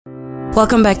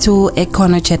Welcome back to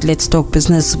Econo Chat. Let's talk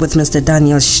business with Mr.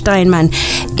 Daniel Steinmann.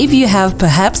 If you have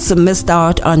perhaps missed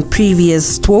out on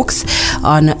previous talks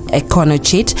on Econo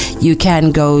Chat, you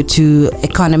can go to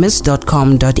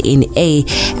economist.com.na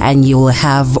and you'll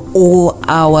have all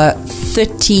our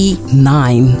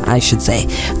 39, I should say,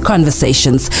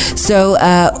 conversations. So,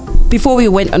 before we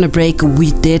went on a break,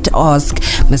 we did ask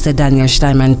Mr. Daniel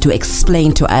Steinmann to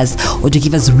explain to us or to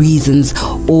give us reasons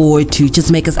or to just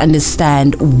make us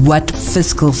understand what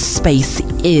fiscal space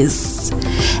is.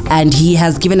 And he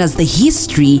has given us the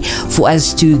history for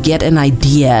us to get an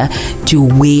idea to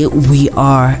where we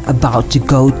are about to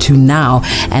go to now.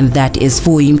 And that is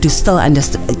for him to still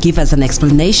give us an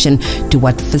explanation to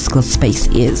what fiscal space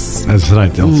is. That's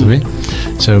right, Elsie.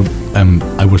 So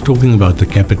I was talking about the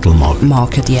capital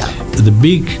market. The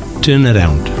big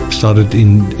turnaround started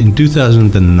in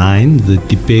 2009. The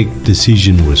TPEC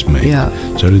decision was made.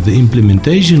 So the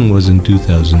implementation was in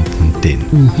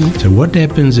 2010. So what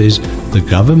happens is the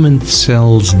government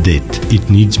sells debt. It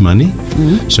needs money,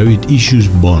 so it issues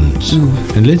bonds.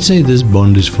 And let's say this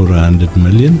bond is for 100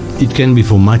 million. It can be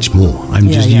for much more. I'm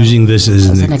just using this as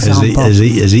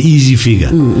an easy figure.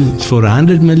 It's for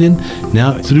 100 million.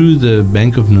 Now, through the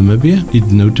Bank of Namibia,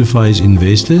 it notifies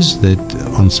investors that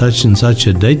on such and such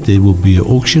a date there will be an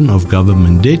auction of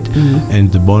government debt, and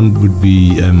the bond would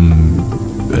be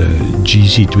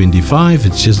GC25.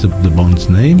 It's just the bond's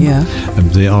name.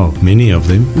 There are many of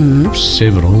them,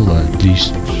 several, at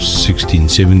least 16,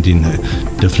 17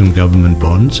 different government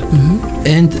bonds.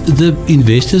 And the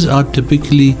investors are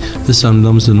typically the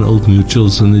Sanlams and Old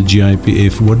Mutuals and the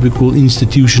GIPF, what we call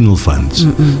institutional funds.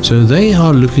 So they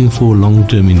are looking for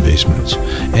long-term investments.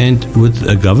 And with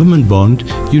a government bond,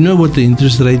 you know what the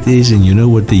interest rate is and you know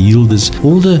what the yield is.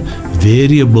 All the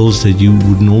variables that you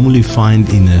would normally find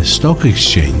in a stock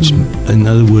exchange. In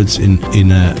other words,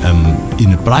 in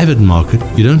a private market,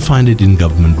 you don't find it in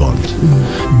government bonds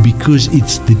because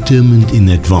it's determined in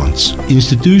advance.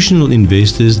 Institutional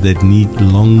investors that need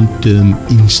long-term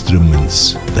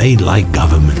instruments, they like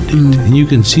government debt, and you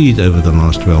can see it over the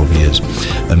last 12 years.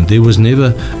 There was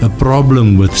never a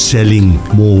problem with selling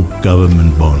more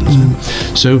government bonds.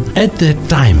 So at that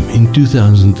time, in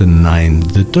 2009,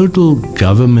 the total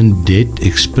government debt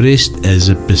expressed as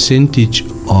a percentage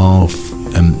of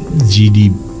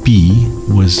GDP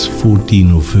was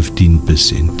 14 or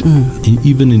 15%. And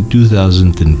even in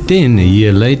 2010, a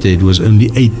year later, it was only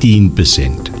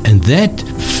 18%. And that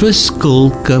fiscal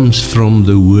comes from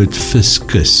the word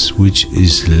fiscus, which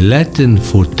is Latin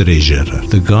for treasurer,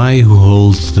 the guy who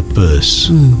holds the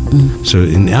purse. So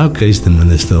in our case, the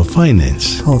Minister of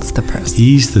Finance holds the purse.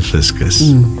 He's the fiscus,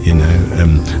 you know,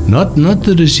 not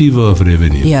the receiver of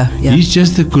revenue. He's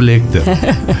just the collector.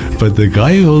 But the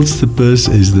guy who holds the purse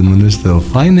is the Minister of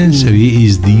Finance, so he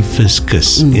is the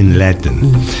fiscus in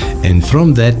Latin. And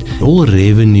from that, all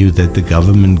revenue that the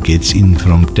government gets in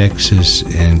from taxes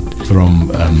and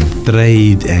from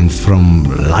trade and from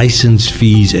license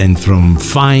fees and from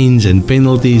fines and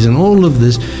penalties and all of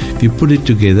this, if you put it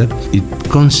together, it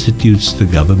constitutes the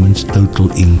government's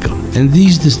total income. And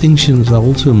these distinctions are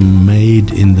also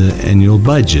made in the annual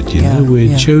budget, you know, where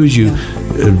it shows you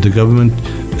the government.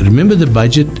 Remember, the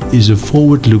budget is a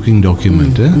forward-looking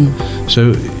document.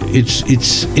 So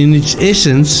it's in its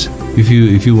essence, if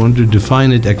you want to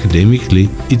define it academically,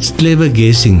 it's clever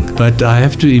guessing. But I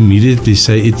have to immediately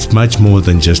say it's much more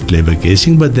than just clever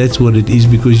guessing, but that's what it is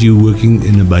because you're working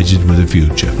in a budget with a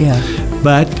future.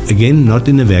 But again, not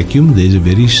in a vacuum. There's a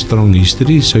very strong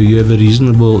history, so you have a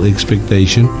reasonable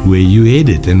expectation where you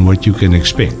headed and what you can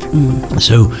expect.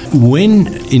 So when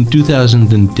in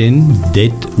 2010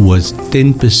 debt was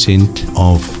 10%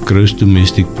 of gross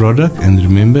domestic product, and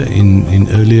remember in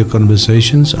earlier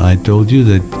conversations I told you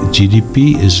that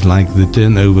GDP is like the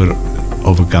turnover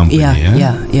of a company.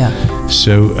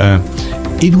 So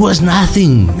it was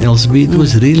nothing, Elsie.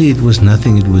 It was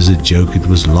nothing. It was a joke. It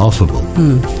was laughable.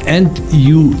 And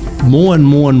more and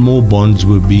more bonds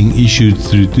were being issued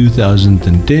through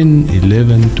 2010,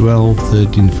 11, 12,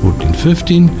 13, 14,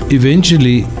 15,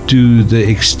 eventually to the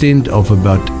extent of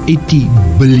about 80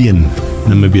 billion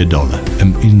Namibia dollar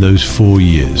in those 4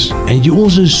 years. And you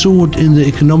also saw it in the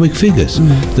economic figures.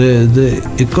 The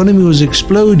economy was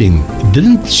exploding. It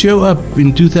didn't show up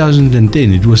in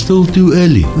 2010. It was still too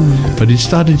early. But it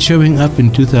started showing up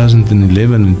in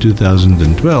 2011 and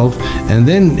 2012, and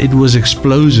then it was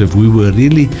explosive. We were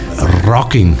really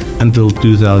rocking until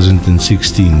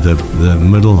 2016, the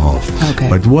middle half.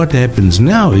 But what happens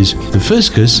now is the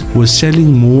fiscus was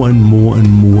selling more and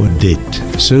more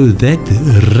debt. So that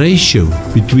ratio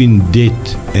between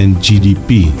debt and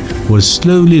GDP was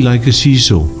slowly, like a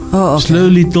seesaw, Oh, okay.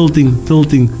 Slowly tilting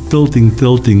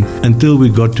until we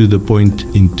got to the point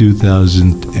in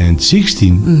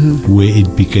 2016 where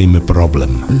it became a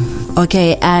problem.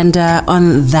 Okay, and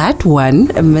on that one,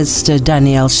 Mr.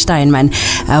 Daniel Steinman,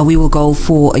 we will go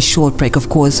for a short break. Of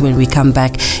course, when we come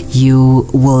back, you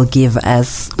will give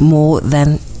us more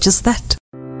than just that.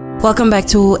 Welcome back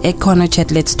to Econo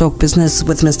Chat. Let's talk business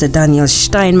with Mr. Daniel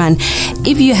Steinman.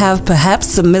 If you have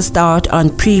perhaps missed out on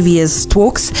previous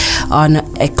talks on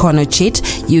Econo Chat,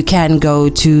 you can go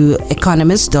to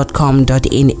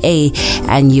economist.com.na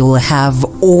and you will have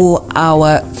all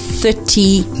our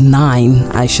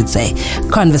 39, I should say,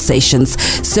 conversations.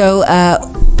 So,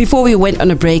 before we went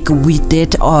on a break, we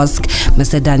did ask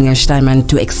Mr. Daniel Steinman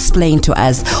to explain to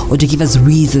us or to give us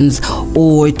reasons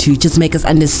or to just make us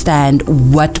understand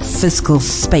what fiscal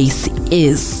space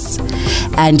is.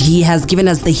 And he has given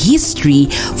us the history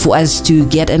for us to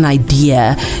get an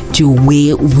idea to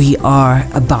where we are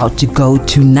about to go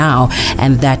to now.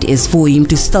 And that is for him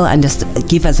to still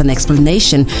give us an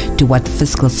explanation to what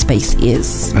fiscal space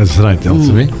is. That's right,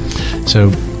 Elsie.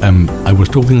 So I was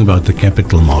talking about the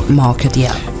capital market.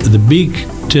 Yeah. The big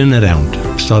turnaround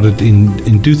started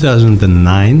in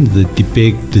 2009. The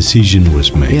TPEC decision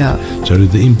was made. Yeah. So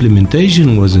the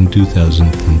implementation was in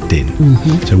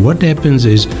 2010. So what happens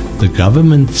is the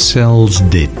government sells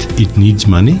debt. It needs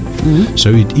money, so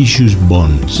it issues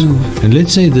bonds. And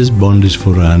let's say this bond is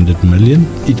for 100 million.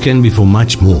 It can be for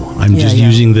much more. I'm just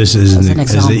using this as an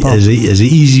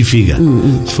easy figure.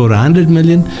 It's for 100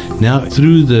 million. Now,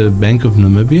 through the Bank of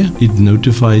Namibia, it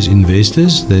notifies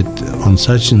investors that on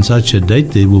such and such a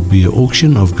date there will be an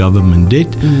auction of government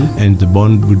debt, and the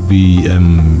bond would be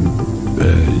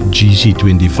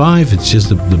GC25. It's just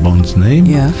the bond's name.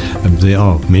 Yeah. There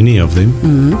are many of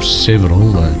them,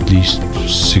 several, at least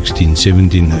 16,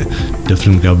 17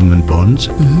 different government bonds.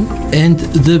 And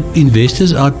the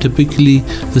investors are typically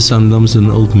the Sundams and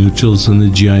the Old Mutuals and the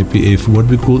GIPF, what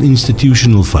we call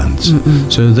institutional funds.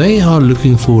 So they are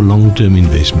looking for long-term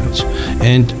investments.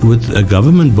 And with a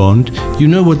government bond, you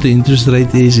know what the interest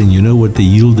rate is and you know what the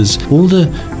yield is. All the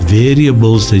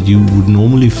variables that you would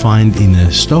normally find in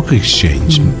a stock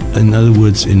exchange. In other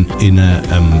words, in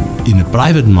a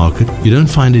private market, you don't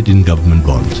find it in government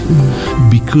bonds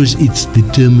because it's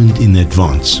determined in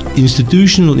advance.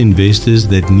 Institutional investors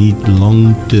that need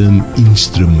long-term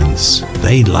instruments,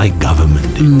 they like government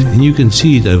debt. And you can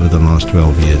see it over the last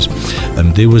 12 years.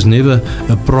 There was never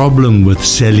a problem with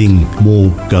selling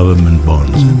more government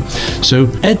bonds. So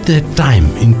at that time,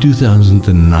 in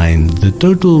 2009, the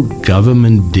total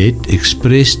government debt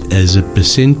expressed as a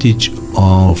percentage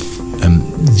of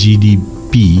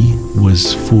GDP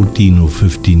was 14 or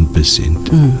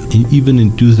 15%. And even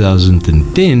in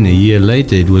 2010, a year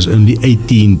later, it was only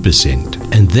 18%.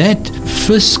 And that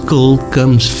fiscal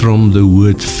comes from the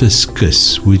word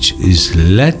fiscus, which is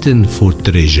Latin for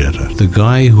treasurer, the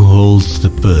guy who holds the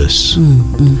purse.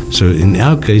 So in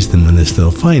our case, the Minister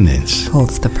of Finance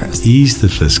holds the purse. He's the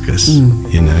fiscus,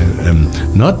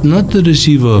 not the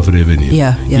receiver of revenue.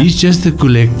 He's just the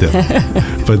collector.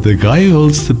 But the guy who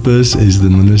holds the purse is the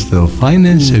Minister of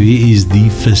Finance, so he is the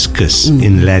fiscus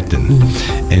in Latin.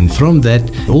 And from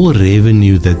that, all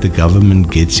revenue that the government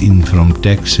gets in from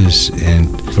taxes and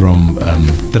from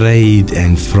trade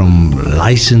and from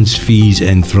license fees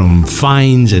and from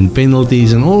fines and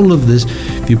penalties and all of this,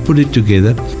 if you put it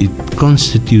together, it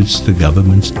constitutes the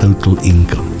government's total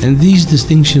income. And these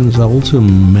distinctions are also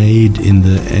made in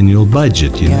the annual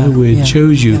budget, where it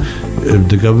shows you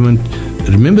the government.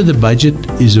 Remember, the budget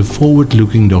is a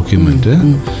forward-looking document.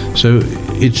 So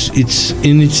it's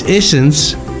in its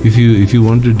essence, if you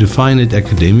want to define it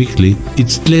academically,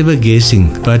 it's clever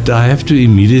guessing. But I have to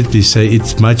immediately say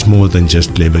it's much more than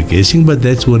just clever guessing, but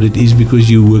that's what it is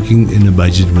because you're working in a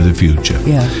budget with a future.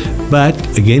 But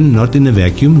again, not in a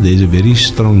vacuum. There's a very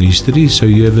strong history, so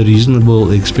you have a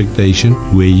reasonable expectation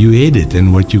where you headed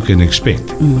and what you can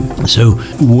expect. So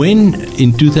when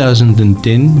in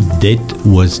 2010 debt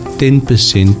was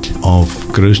 10%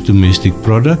 of gross domestic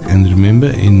product, and remember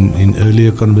in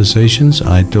earlier conversations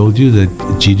I told you that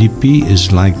GDP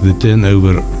is like the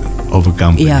turnover of a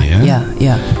company.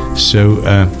 So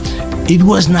it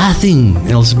was nothing,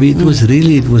 Elsie.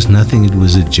 It was nothing. It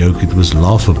was a joke. It was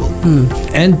laughable.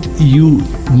 And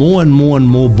more and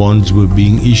more bonds were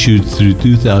being issued through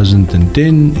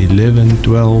 2010, 11,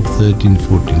 12, 13,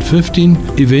 14,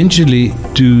 15, eventually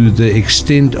to the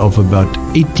extent of about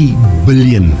 80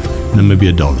 billion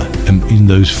Namibia dollar in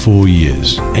those 4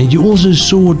 years. And you also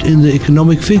saw it in the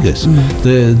economic figures.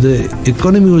 The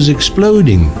economy was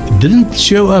exploding. It didn't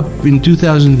show up in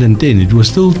 2010. It was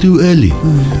still too early.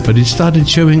 But it started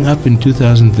showing up in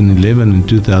 2011 and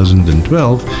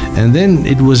 2012. And then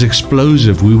it was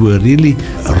explosive. We were really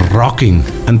rocking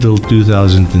until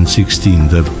 2016,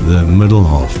 the middle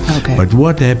half. Okay. But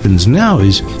what happens now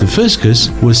is the fiscus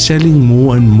was selling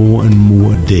more and more and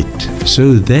more debt.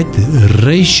 So that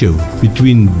ratio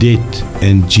between debt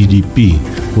and GDP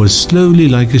was slowly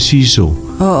like a seesaw.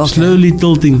 Oh, okay. Slowly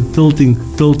tilting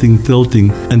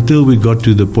until we got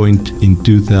to the point in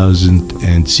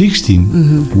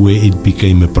 2016 where it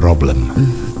became a problem.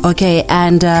 Okay,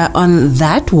 and on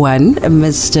that one,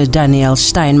 Mr. Daniel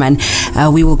Steinman,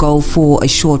 we will go for a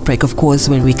short break. Of course,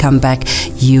 when we come back,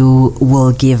 you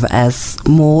will give us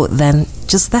more than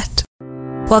just that.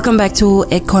 Welcome back to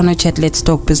Econo Chat. Let's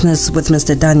talk business with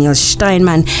Mr. Daniel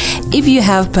Steinman. If you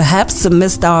have perhaps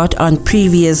missed out on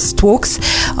previous talks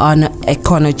on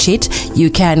Econo Chat, you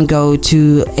can go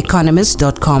to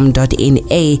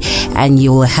economist.com.na and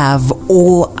you'll have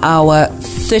all our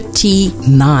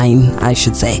 39, I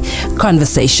should say,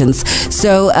 conversations.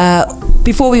 So,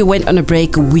 before we went on a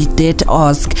break, we did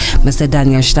ask Mr.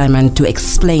 Daniel Steinman to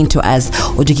explain to us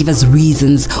or to give us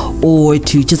reasons or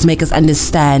to just make us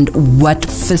understand what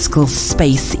fiscal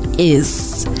space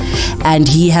is. And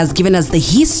he has given us the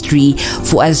history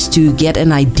for us to get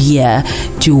an idea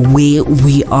to where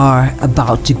we are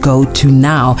about to go to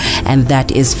now. And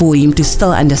that is for him to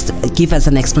still give us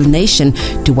an explanation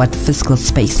to what fiscal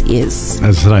space is.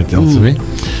 That's right, Elsie.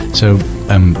 So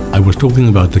I was talking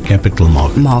about the capital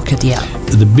market. Yeah.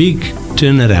 The big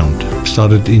turnaround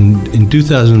started in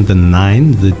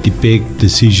 2009. The TPEC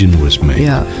decision was made.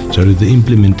 Yeah. So the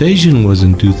implementation was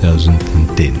in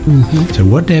 2010. So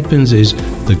what happens is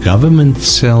the government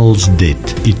sells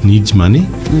debt. It needs money,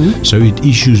 so it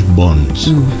issues bonds.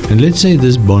 And let's say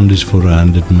this bond is for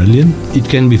 100 million. It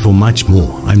can be for much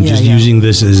more. I'm just using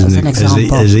this as an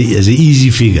easy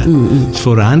figure. It's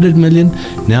for 100 million.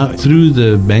 Now, through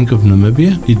the Bank of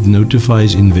Namibia, it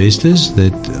notifies investors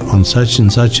that on such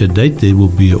and such a date there will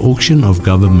be an auction of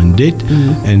government debt,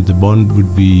 and the bond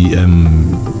would be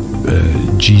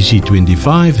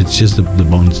GC25. It's just the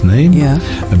bond's name. Yeah.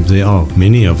 There are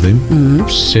many of them,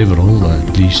 several,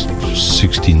 at least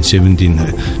 16, 17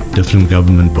 different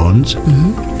government bonds.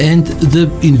 And the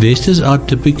investors are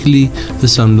typically the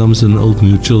Sundowns and Old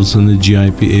Mutuals and the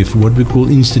GIPF, what we call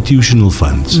institutional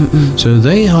funds. So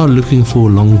they are looking for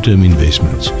long-term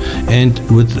investments. And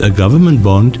with a government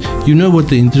bond, you know what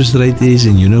the interest rate is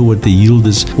and you know what the yield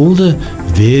is. All the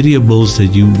variables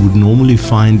that you would normally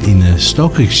find in a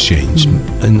stock exchange.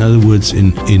 In other words,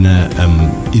 in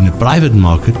a private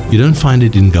market, you don't find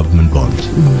it in government bonds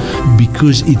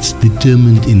because it's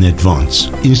determined in advance.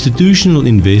 Institutional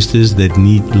investors that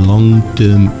need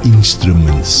long-term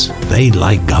instruments, they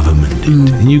like government debt.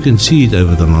 And you can see it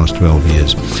over the last 12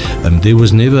 years. There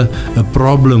was never a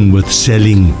problem with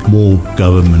selling more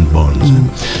government bonds.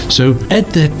 So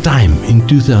at that time, in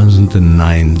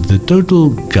 2009, the total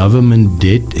government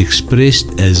debt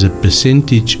expressed as a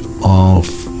percentage of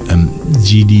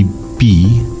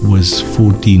GDP was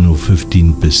 14 or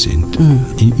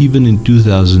 15%. And even in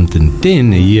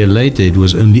 2010, a year later, it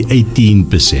was only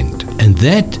 18%. And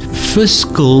that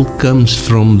fiscal comes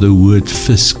from the word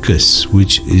fiscus,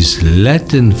 which is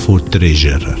Latin for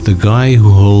treasurer, the guy who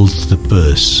holds the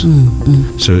purse.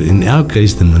 So in our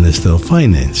case, the Minister of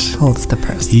Finance holds the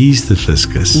purse. He's the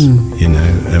fiscus, you know,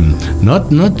 not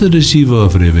the receiver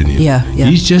of revenue. Yeah.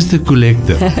 He's just the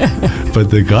collector. But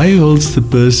the guy who holds the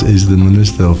purse is the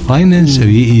Minister of Finance, so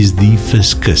he is the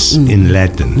fiscus in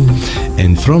Latin.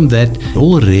 And from that,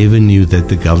 all revenue that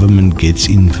the government gets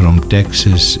in from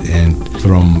taxes and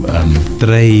from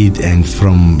trade and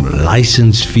from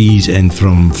license fees and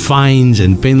from fines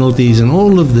and penalties and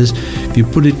all of this, if you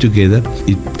put it together,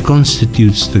 it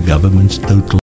constitutes the government's total